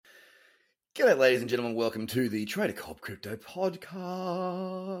G'day, ladies and gentlemen. Welcome to the Trader Cobb Crypto Podcast.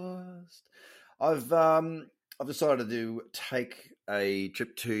 I've decided to take a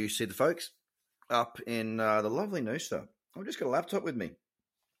trip to see the folks up in the lovely Noosa. I've just got a laptop with me.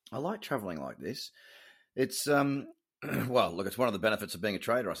 I like traveling like this. It's well, look, it's one of the benefits of being a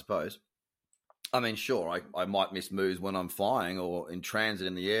trader, I suppose. I mean, sure, I might miss moves when I'm flying or in transit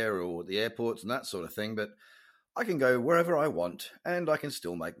in the air or the airports and that sort of thing, but I can go wherever I want and I can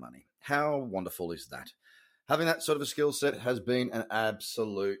still make money. How wonderful is that? Having that sort of a skill set has been an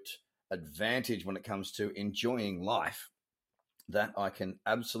absolute advantage when it comes to enjoying life that I can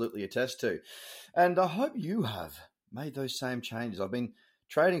absolutely attest to. And I hope you have made those same changes. I've been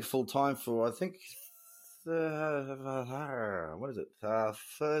trading full time for, I think, for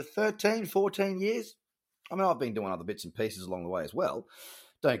 13, 14 years. I mean, I've been doing other bits and pieces along the way as well.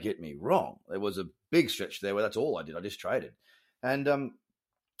 Don't get me wrong. There was a big stretch there where that's all I did. I just traded. And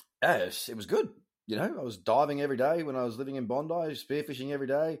yes, it was good. You know, I was diving every day when I was living in Bondi, spearfishing every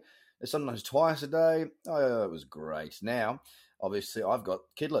day, sometimes twice a day. Oh, it was great. Now, obviously, I've got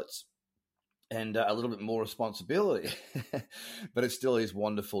kidlets and a little bit more responsibility, but it still is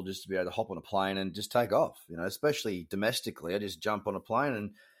wonderful just to be able to hop on a plane and just take off, you know, especially domestically. I just jump on a plane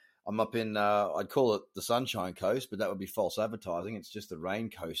and I'm up in, I'd call it the Sunshine Coast, but that would be false advertising. It's just the Rain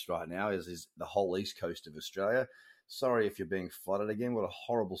Coast right now, is the whole east coast of Australia. Sorry if you're being flooded again. What a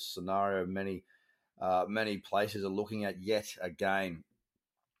horrible scenario many places are looking at yet again.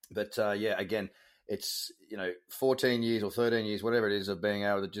 But yeah, again, it's, 14 years or 13 years, whatever it is, of being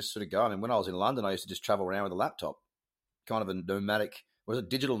able to just sort of go. I mean, when I was in London, I used to just travel around with a laptop, kind of a nomadic, was a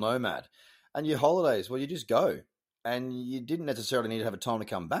digital nomad. And your holidays, well, you just go. And you didn't necessarily need to have a time to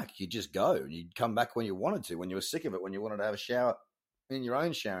come back. You just go. And you'd come back when you wanted to, when you were sick of it, when you wanted to have a shower in your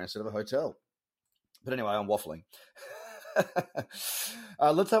own shower instead of a hotel. But anyway, I'm waffling.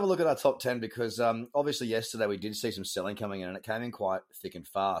 Let's have a look at our top 10 because obviously yesterday we did see some selling coming in and it came in quite thick and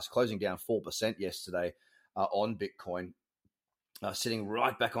fast, closing down 4% yesterday on Bitcoin, sitting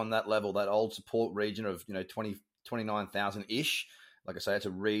right back on that level, that old support region of 29,000-ish. Like I say, it's a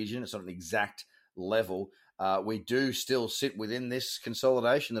region. It's not an exact level. We do still sit within this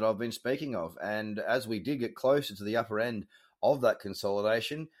consolidation that I've been speaking of. And as we did get closer to the upper end of that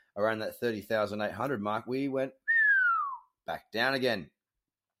consolidation, around that 30,800 mark, we went back down again.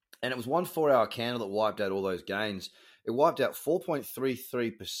 And it was one 4-hour candle that wiped out all those gains. It wiped out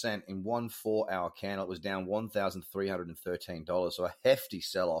 4.33% in one 4-hour candle. It was down $1,313. So a hefty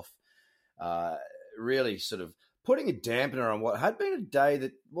sell-off, really sort of putting a dampener on what had been a day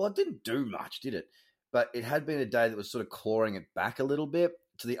that, well, it didn't do much, did it? But it had been a day that was sort of clawing it back a little bit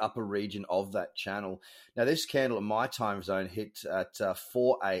to the upper region of that channel. Now, this candle in my time zone hit at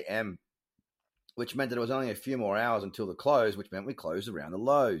 4 a.m., which meant that it was only a few more hours until the close, which meant we closed around the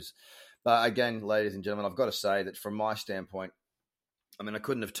lows. But again, ladies and gentlemen, I've got to say that from my standpoint, I mean, I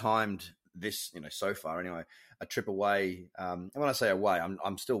couldn't have timed this, so far anyway, a trip away. And when I say away,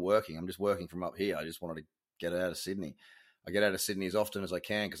 I'm still working. I'm just working from up here. I just wanted to get out of Sydney. I get out of Sydney as often as I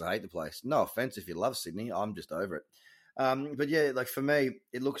can because I hate the place. No offense if you love Sydney. I'm just over it. But yeah, like for me,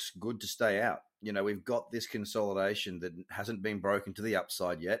 it looks good to stay out. We've got this consolidation that hasn't been broken to the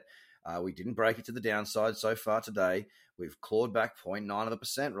upside yet. We didn't break it to the downside so far today. We've clawed back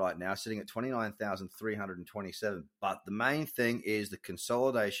 0.9% right now, sitting at 29,327. But the main thing is the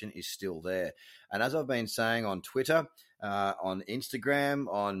consolidation is still there. And as I've been saying on Twitter, on Instagram,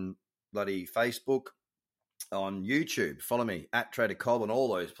 on bloody Facebook, on YouTube, follow me at Trader Cobb on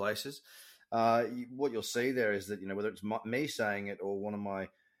all those places. What you'll see there is that, whether it's me saying it or one of my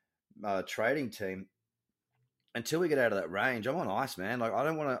trading team, until we get out of that range, I'm on ice, man. Like I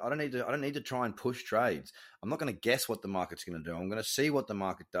don't need to try and push trades. I'm not going to guess what the market's going to do. I'm going to see what the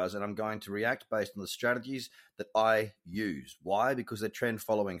market does, and I'm going to react based on the strategies that I use. Why? Because they're trend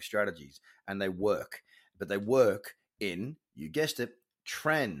following strategies and they work. But they work in, you guessed it,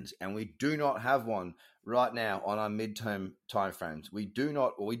 trends, and we do not have one right now on our midterm timeframes. We do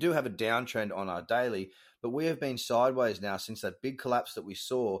have a downtrend on our daily, but we have been sideways now since that big collapse that we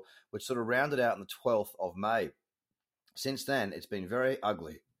saw, which sort of rounded out on the 12th of May. Since then, it's been very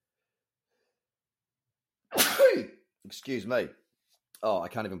ugly. Excuse me. Oh, I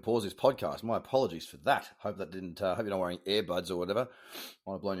can't even pause this podcast. My apologies for that. Hope that didn't. Hope you're not wearing earbuds or whatever.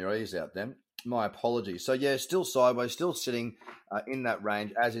 Might have blown your ears out then. My apologies. So yeah, still sideways, still sitting in that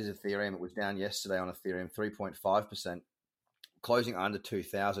range, as is Ethereum. It was down yesterday on Ethereum, 3.5%, closing under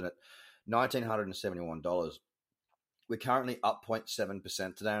 2,000 at $1,971. We're currently up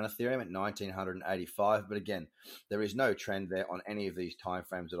 0.7% today on Ethereum at 1,985. But again, there is no trend there on any of these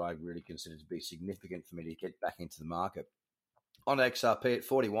timeframes that I really consider to be significant for me to get back into the market. On XRP at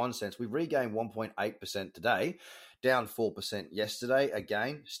 41 cents, we've regained 1.8% today, down 4% yesterday.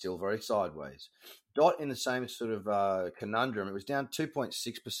 Again, still very sideways. DOT in the same sort of conundrum. It was down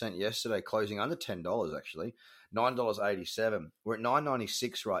 2.6% yesterday, closing under $10 actually, $9.87. We're at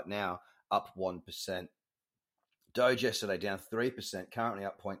 $9.96 right now, up 1%. Doge yesterday down 3%, currently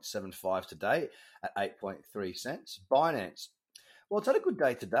up 0.75 today at 8.3 cents. Binance, well, it's had a good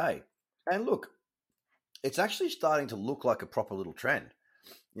day today. And look, it's actually starting to look like a proper little trend.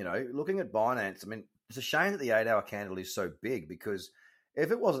 You know, looking at Binance, I mean, it's a shame that the 8-hour candle is so big, because if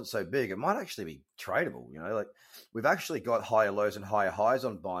it wasn't so big, it might actually be tradable. You know, like we've actually got higher lows and higher highs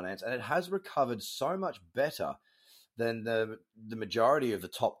on Binance, and it has recovered so much better than the majority of the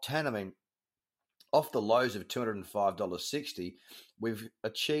top 10. I mean, off the lows of $205.60, we've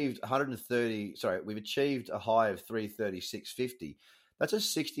achieved we've achieved a high of $336.50. That's a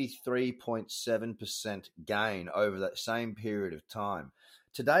 63.7% gain over that same period of time.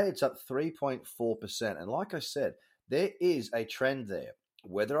 Today, it's up 3.4%. And like I said, there is a trend there.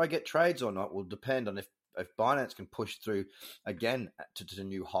 Whether I get trades or not will depend on if Binance can push through again to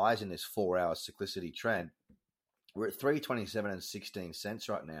new highs in this 4-hour cyclicity trend. We're at 327 and 16 cents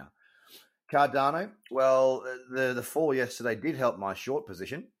right now. Cardano, well, the fall yesterday did help my short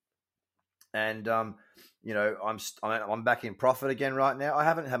position, and you know, I'm back in profit again right now. I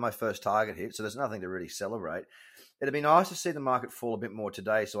haven't had my first target hit, so there's nothing to really celebrate. It'd be nice to see the market fall a bit more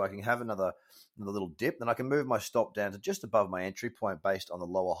today, so I can have another little dip. Then I can move my stop down to just above my entry point based on the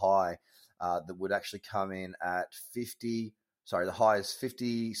lower high that would actually come in at the high is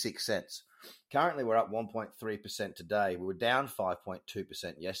 56 cents. Currently, we're up 1.3% today. We were down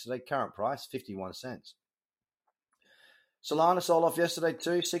 5.2% yesterday. Current price, 51 cents. Solana sold off yesterday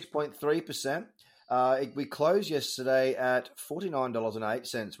too, 6.3%. We closed yesterday at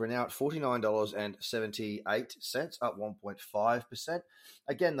 $49.08. We're now at $49.78, up 1.5%.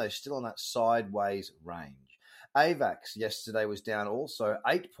 Again, though, still on that sideways range. AVAX yesterday was down also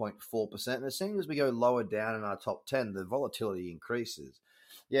 8.4%. And as soon as we go lower down in our top 10, the volatility increases.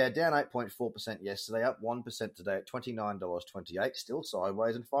 Yeah, down 8.4% yesterday, up 1% today at $29.28, still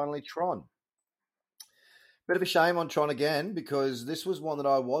sideways. And finally, Tron. Bit of a shame on Tron again, because this was one that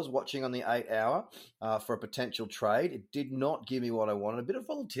I was watching on the 8-hour for a potential trade. It did not give me what I wanted. A bit of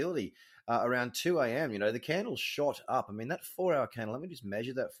volatility around 2 a.m. You know, the candle shot up. I mean, that 4-hour candle, let me just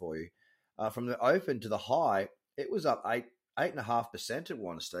measure that for you. From the open to the high, it was up 8.5% at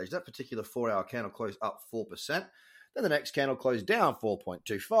one stage. That particular 4-hour candle closed up 4%. Then the next candle closed down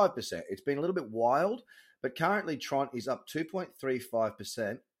 4.25%. It's been a little bit wild, but currently Tron is up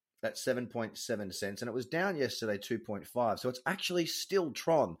 2.35%. That's 7.7 cents, and it was down yesterday 2.5. So it's actually still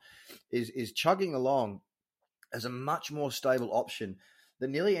Tron is chugging along as a much more stable option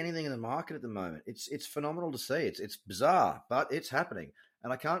than nearly anything in the market at the moment. It's phenomenal to see. It's bizarre, but it's happening,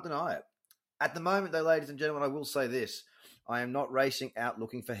 and I can't deny it. At the moment, though, ladies and gentlemen, I will say this. I am not racing out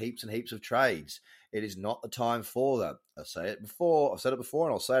looking for heaps and heaps of trades. It is not the time for that. I've said it before,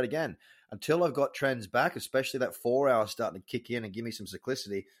 and I'll say it again. Until I've got trends back, especially that 4-hour starting to kick in and give me some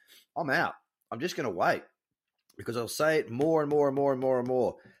cyclicity, I'm out. I'm just going to wait, because I'll say it more and more and more and more and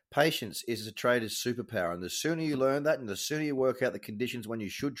more. Patience is a trader's superpower, and the sooner you learn that, and the sooner you work out the conditions when you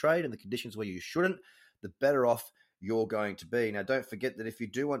should trade and the conditions where you shouldn't, the better off you're going to be. Now, don't forget that if you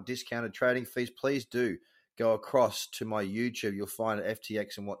do want discounted trading fees, please do go across to my YouTube. You'll find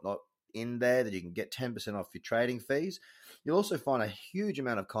FTX and whatnot in there that you can get 10% off your trading fees. You'll also find a huge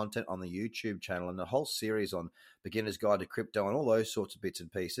amount of content on the YouTube channel and the whole series on Beginner's Guide to Crypto and all those sorts of bits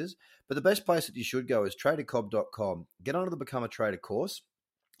and pieces. But the best place that you should go is tradercobb.com. Get onto the Become a Trader course.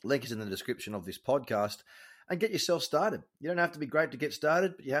 Link is in the description of this podcast, and get yourself started. You don't have to be great to get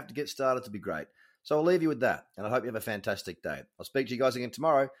started, but you have to get started to be great. So I'll leave you with that, and I hope you have a fantastic day. I'll speak to you guys again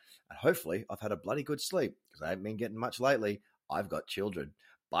tomorrow, and hopefully I've had a bloody good sleep, because I haven't been getting much lately. I've got children.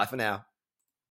 Bye for now.